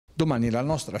Domani la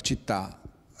nostra città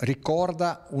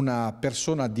ricorda una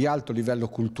persona di alto livello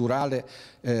culturale,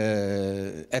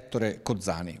 Ettore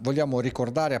Cozzani. Vogliamo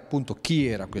ricordare appunto chi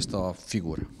era questa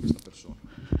figura, questa persona.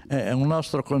 È un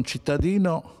nostro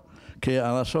concittadino che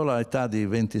alla sola età di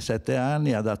 27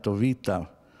 anni ha dato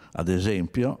vita, ad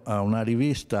esempio, a una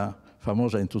rivista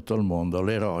famosa in tutto il mondo,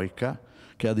 l'Eroica,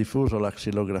 che ha diffuso la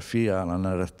xilografia, la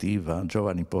narrativa,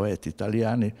 giovani poeti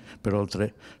italiani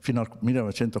fino al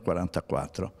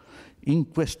 1944.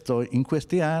 In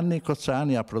questi anni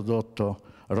Cozzani ha prodotto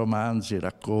romanzi,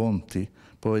 racconti,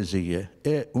 poesie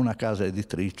e una casa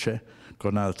editrice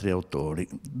con altri autori.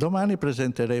 Domani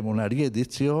presenteremo una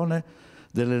riedizione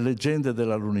delle leggende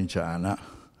della Lunigiana,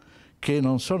 che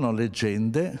non sono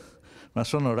leggende, ma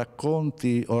sono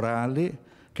racconti orali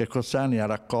che Cozzani ha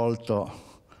raccolto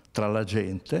tra la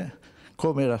gente,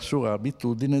 come la sua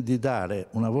abitudine di dare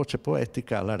una voce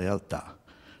poetica alla realtà.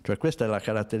 Cioè questa è la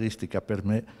caratteristica per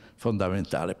me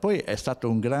fondamentale. Poi è stato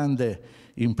un grande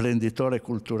imprenditore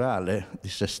culturale di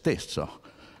se stesso,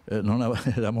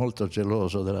 era molto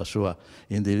geloso della sua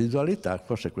individualità,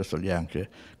 forse questo gli è anche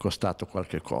costato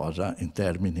qualche cosa in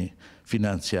termini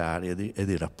finanziari e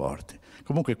di rapporti.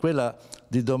 Comunque quella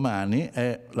di Domani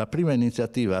è la prima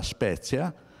iniziativa a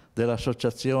Spezia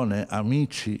dell'associazione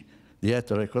Amici di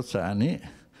Ettore Cozzani,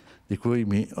 di cui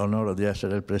mi onoro di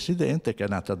essere il presidente, che è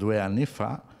nata 2 anni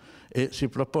fa e si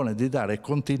propone di dare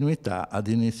continuità ad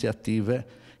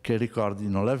iniziative che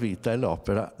ricordino la vita e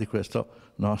l'opera di questo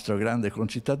nostro grande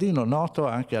concittadino, noto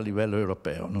anche a livello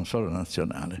europeo, non solo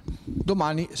nazionale.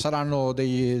 Domani saranno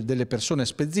delle persone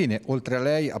spezzine, oltre a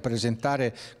lei, a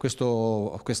presentare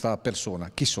questa persona.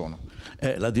 Chi sono?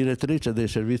 È la direttrice dei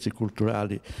servizi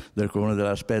culturali del Comune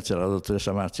della Spezia, la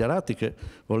dottoressa Marzia Ratti, che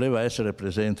voleva essere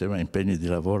presente ma impegni di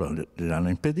lavoro gliel'hanno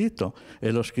impedito, e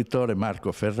lo scrittore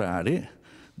Marco Ferrari,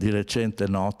 di recente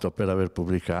noto per aver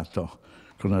pubblicato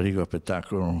con Arrigo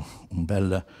Spettacolo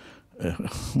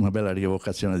una bella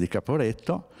rievocazione di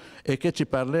Caporetto, e che ci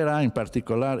parlerà in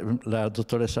particolare, la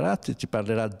dottoressa Ratti ci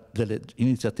parlerà delle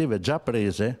iniziative già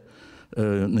prese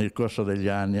nel corso degli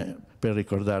anni per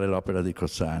ricordare l'opera di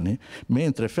Cozzani,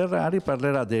 mentre Ferrari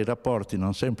parlerà dei rapporti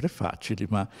non sempre facili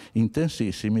ma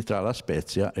intensissimi tra la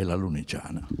Spezia e la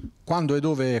Lunigiana. Quando e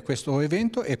dove è questo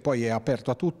evento, e poi è aperto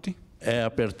a tutti? È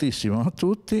apertissimo a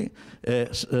tutti,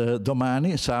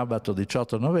 domani, sabato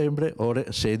 18 novembre,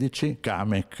 ore 16,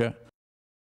 Camec.